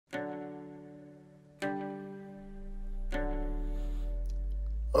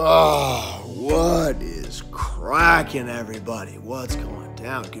Oh, what is cracking, everybody? What's going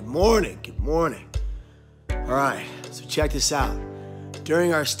down? Good morning, good morning. All right, so check this out.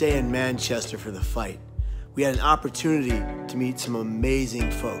 During our stay in Manchester for the fight, we had an opportunity to meet some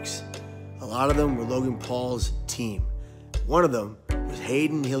amazing folks. A lot of them were Logan Paul's team. One of them was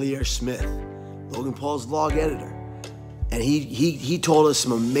Hayden Hillier Smith, Logan Paul's vlog editor. And he told us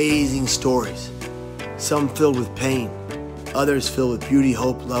some amazing stories, some filled with pain, others filled with beauty,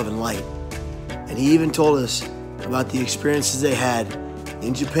 hope, love, and light. And he even told us about the experiences they had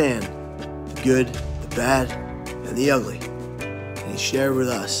in Japan, the good, the bad, and the ugly. And he shared with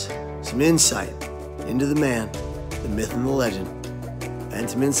us some insight into the man, the myth, and the legend, and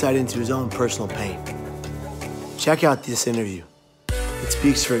some insight into his own personal pain. Check out this interview. It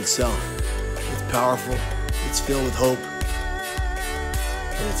speaks for itself. It's powerful, it's filled with hope,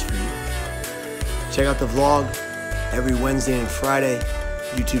 and it's for you. Check out the vlog every Wednesday and Friday,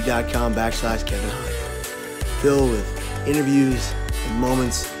 youtube.com/Kevin Hines. Filled with interviews and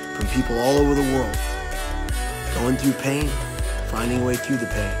moments from people all over the world, going through pain, finding a way through the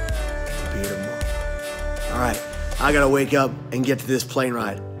pain to be here tomorrow. All right, I gotta wake up and get to this plane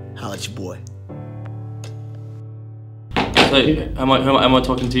ride. Holla at your boy. So, am I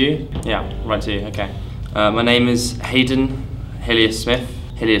talking to you? Yeah, right to you, okay. My name is Hayden Hillier Smith.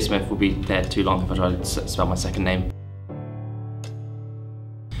 Hillier Smith will be there too long if I try to spell my second name.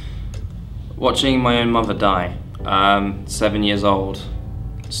 Watching my own mother die, 7 years old,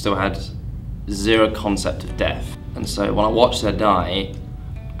 still had zero concept of death. And so when I watched her die,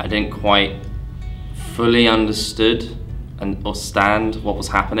 I didn't quite fully understood or understand what was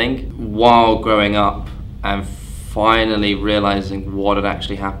happening. While growing up and finally realizing what had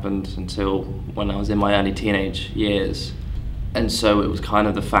actually happened until when I was in my early teenage years. And so it was kind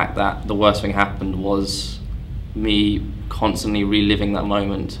of the fact that the worst thing happened was me constantly reliving that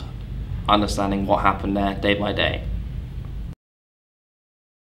moment, understanding what happened there day by day.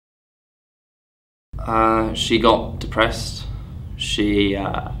 She got depressed, she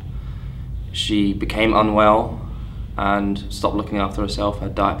became unwell and stopped looking after herself. Her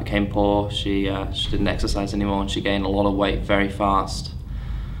diet became poor, she didn't exercise anymore, and she gained a lot of weight very fast.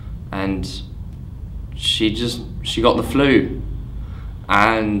 And she got the flu,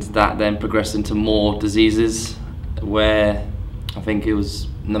 and that then progressed into more diseases where I think it was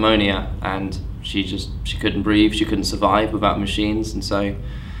pneumonia, and she couldn't breathe, she couldn't survive without machines, and so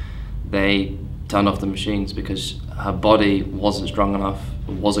they turned off the machines because her body wasn't strong enough,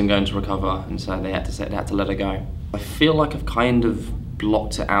 wasn't going to recover, and so they had to let her go. I feel like I've kind of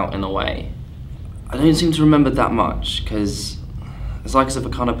blocked it out in a way. I don't seem to remember that much because it's like as if I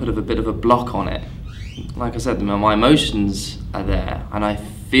kind of put a bit of a block on it. Like I said, my emotions are there and I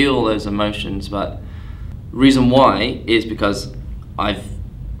feel those emotions, but the reason why is because I've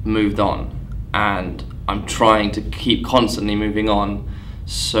moved on and I'm trying to keep constantly moving on.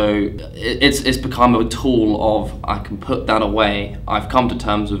 So it's become a tool of I can put that away, I've come to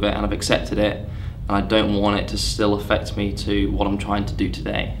terms with it and I've accepted it, and I don't want it to still affect me to what I'm trying to do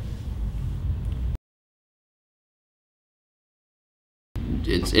today.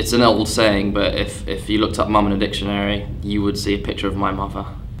 It's an old saying, but if you looked up mum in a dictionary, you would see a picture of my mother.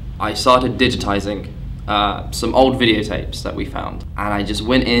 I started digitizing some old videotapes that we found, and I just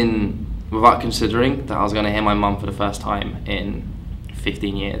went in without considering that I was going to hear my mum for the first time in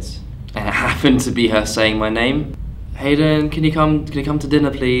 15 years. And it happened to be her saying my name. Hayden, can you come to dinner,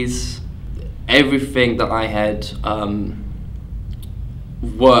 please? Everything that I had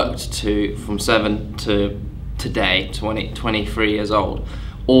worked to from 7 to today, 23 years old,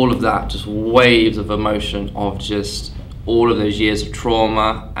 all of that, just waves of emotion of just all of those years of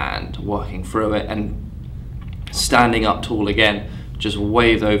trauma and working through it and standing up tall again, just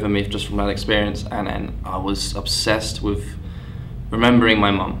waved over me just from that experience. And then I was obsessed with remembering my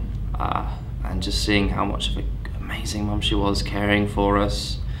mum and just seeing how much of an amazing mum she was, caring for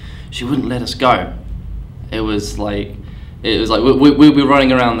us. She wouldn't let us go. It was like we'd be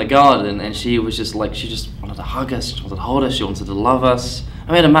running around the garden and she was just like, she just wanted to hug us, she wanted to hold us, she wanted to love us. And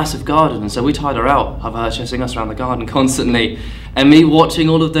we had a massive garden, and so we tied her out of her chasing us around the garden constantly. And me watching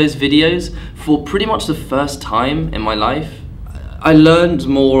all of those videos for pretty much the first time in my life, I learned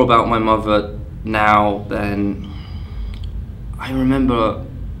more about my mother now than I remember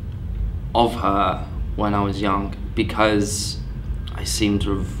of her when I was young, because I seem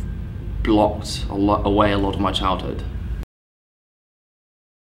to have blocked away a lot of my childhood.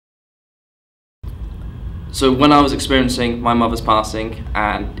 So when I was experiencing my mother's passing,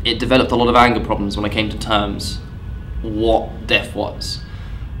 and it developed a lot of anger problems when I came to terms what death was.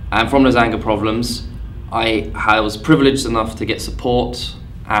 And from those anger problems, I was privileged enough to get support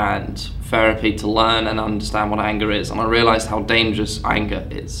and therapy to learn and understand what anger is, and I realised how dangerous anger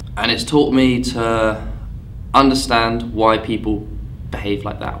is. And it's taught me to understand why people behave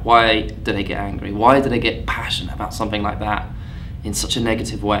like that. Why do they get angry? Why do they get passionate about something like that in such a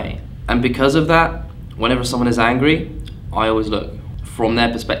negative way? And because of that, whenever someone is angry, I always look from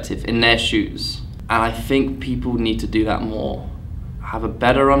their perspective, in their shoes. And I think people need to do that more. Have a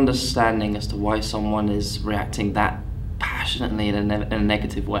better understanding as to why someone is reacting that passionately in a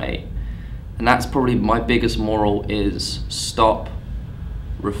negative way. And that's probably my biggest moral, is stop,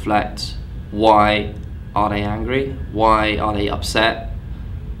 reflect. Why are they angry? Why are they upset?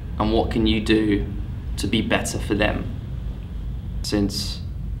 And what can you do to be better for them? Since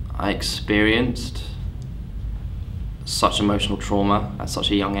I experienced such emotional trauma at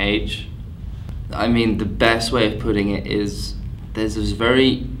such a young age, I mean, the best way of putting it is there's this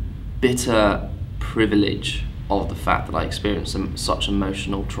very bitter privilege of the fact that I experienced such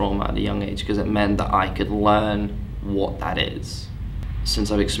emotional trauma at a young age, because it meant that I could learn what that is.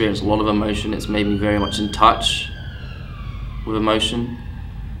 Since I've experienced a lot of emotion, it's made me very much in touch with emotion.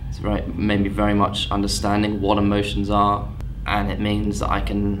 It's made me very much understanding what emotions are, and it means that I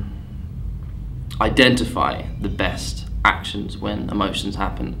can identify the best actions when emotions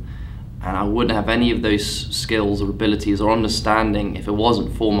happen. And I wouldn't have any of those skills or abilities or understanding if it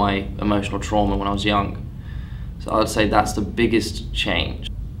wasn't for my emotional trauma when I was young. So I would say that's the biggest change.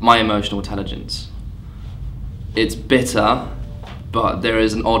 My emotional intelligence. It's bitter, but there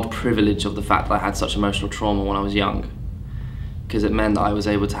is an odd privilege of the fact that I had such emotional trauma when I was young, because it meant that I was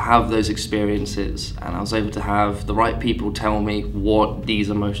able to have those experiences, and I was able to have the right people tell me what these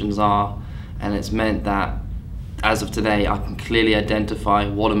emotions are, and it's meant that as of today, I can clearly identify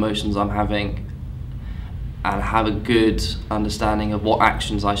what emotions I'm having and have a good understanding of what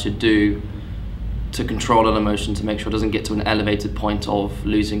actions I should do to control an emotion, to make sure it doesn't get to an elevated point of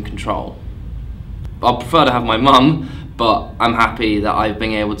losing control. I prefer to have my mum, but I'm happy that I've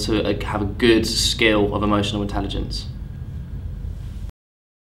been able to have a good skill of emotional intelligence.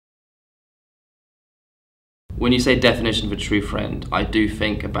 When you say definition of a true friend, I do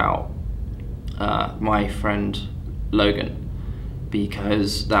think about my friend Logan,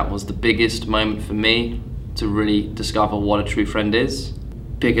 because that was the biggest moment for me to really discover what a true friend is,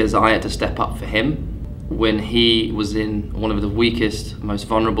 because I had to step up for him when he was in one of the weakest, most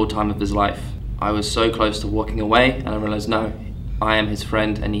vulnerable time of his life. I was so close to walking away, and I realized, no, I am his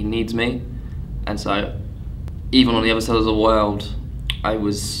friend and he needs me. And so even on the other side of the world, I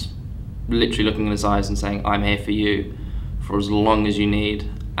was literally looking in his eyes and saying, I'm here for you for as long as you need.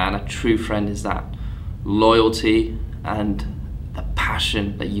 And a true friend is that loyalty and the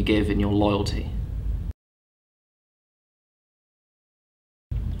passion that you give in your loyalty.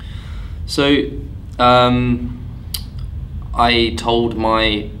 So I told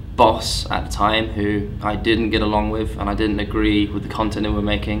my boss at the time, who I didn't get along with and I didn't agree with the content that we were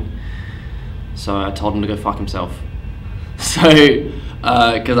making, so I told him to go fuck himself. So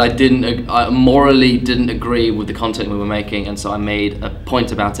because I morally didn't agree with the content we were making, and so I made a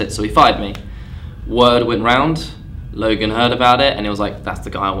point about it, so he fired me. Word went round, Logan heard about it, and he was like, that's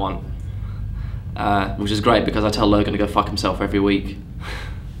the guy I want. Which is great, because I tell Logan to go fuck himself every week.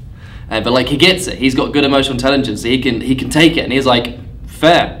 But like, he gets it, he's got good emotional intelligence, so he can take it, and he's like,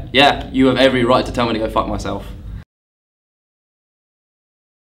 fair, yeah, you have every right to tell me to go fuck myself.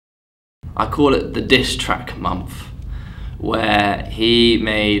 I call it the diss track month, where he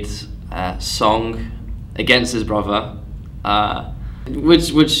made a song against his brother,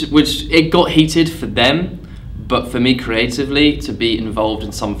 which it got heated for them, but for me creatively, to be involved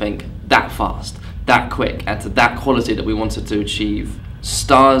in something that fast, that quick, and to that quality that we wanted to achieve,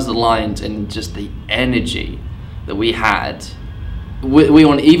 stars aligned in just the energy that we had. We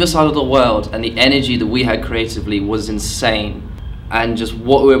were on either side of the world, and the energy that we had creatively was insane, and just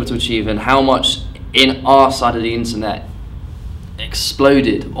what we were able to achieve and how much in our side of the internet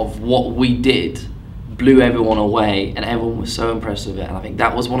exploded of what we did blew everyone away, and everyone was so impressed with it. And I think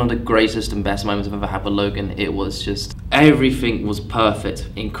that was one of the greatest and best moments I've ever had with Logan. It was just, everything was perfect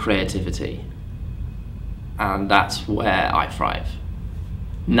in creativity, and that's where I thrive.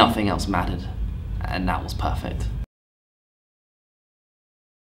 Nothing else mattered, and that was perfect.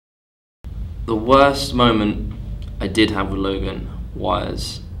 The worst moment I did have with Logan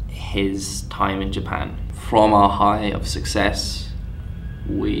was his time in Japan. From our high of success,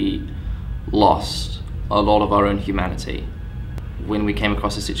 we lost a lot of our own humanity. When we came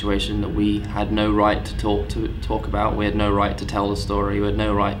across a situation that we had no right to talk about, we had no right to tell the story, we had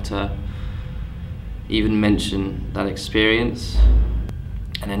no right to even mention that experience.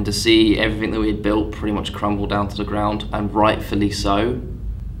 And then to see everything that we had built pretty much crumble down to the ground, and rightfully so,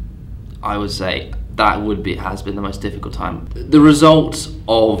 I would say that has been the most difficult time. The result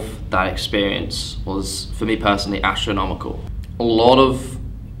of that experience was, for me personally, astronomical. A lot of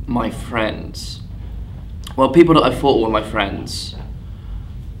my friends, well, people that I thought were my friends,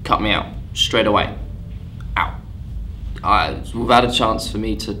 cut me out straight away. Out. Without a chance for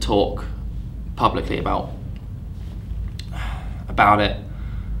me to talk publicly about it.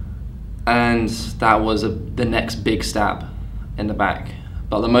 And that was the next big stab in the back.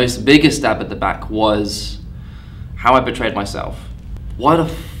 But the biggest stab at the back was how I betrayed myself. Why the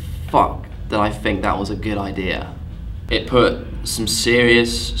fuck did I think that was a good idea? It put some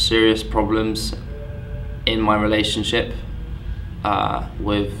serious problems in my relationship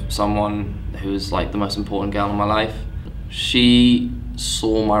with someone who's like the most important girl in my life. She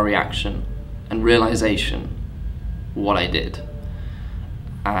saw my reaction and realization, what I did,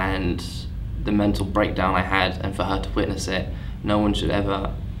 and the mental breakdown I had, and for her to witness it. No one should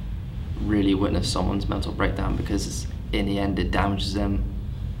ever really witness someone's mental breakdown, because in the end it damages them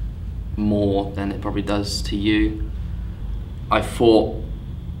more than it probably does to you. I thought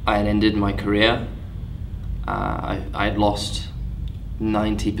I had ended my career. I had lost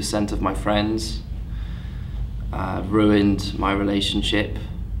 90% of my friends, ruined my relationship,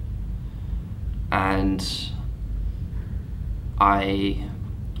 and I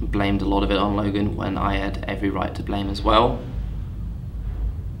blamed a lot of it on Logan when I had every right to blame as well.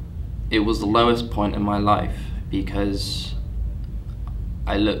 It was the lowest point in my life because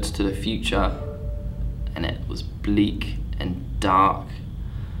I looked to the future and it was bleak and dark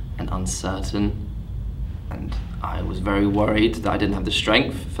and uncertain, and I was very worried that I didn't have the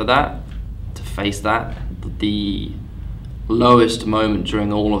strength for that, to face that. The lowest moment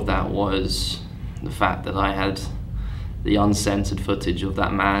during all of that was the fact that I had the uncensored footage of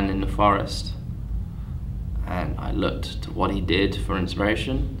that man in the forest, and I looked to what he did for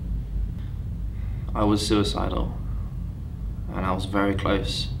inspiration. I was suicidal, and I was very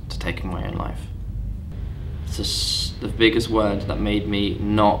close to taking my own life. The biggest word that made me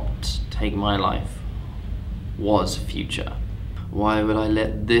not take my life was future. Why would I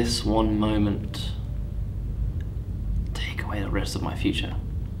let this one moment take away the rest of my future,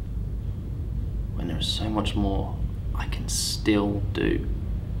 when there's so much more I can still do?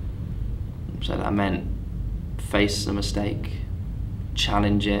 So that meant face the mistake,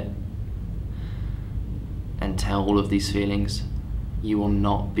 challenge it, and tell all of these feelings, you will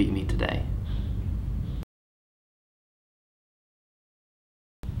not beat me today.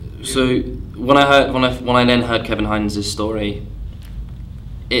 So when I then heard Kevin Hines' story,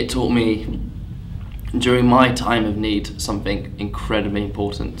 it taught me during my time of need something incredibly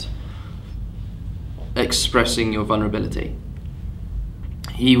important: expressing your vulnerability.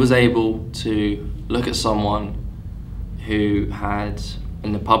 He was able to look at someone who had,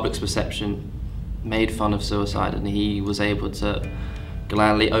 in the public's perception, made fun of suicide, and he was able to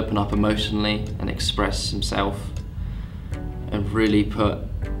gladly open up emotionally and express himself and really put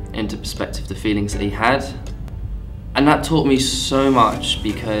into perspective the feelings that he had. And that taught me so much,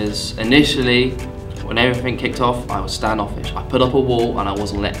 because initially, when everything kicked off, I was standoffish. I put up a wall and I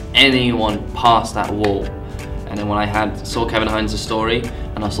wasn't letting anyone pass that wall. And then when I saw Kevin Hines' story,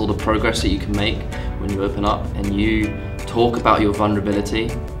 and I saw the progress that you can make when you open up and you talk about your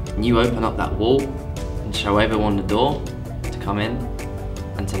vulnerability, and you open up that wall and show everyone the door to come in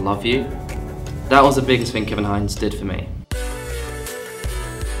and to love you, that was the biggest thing Kevin Hines did for me.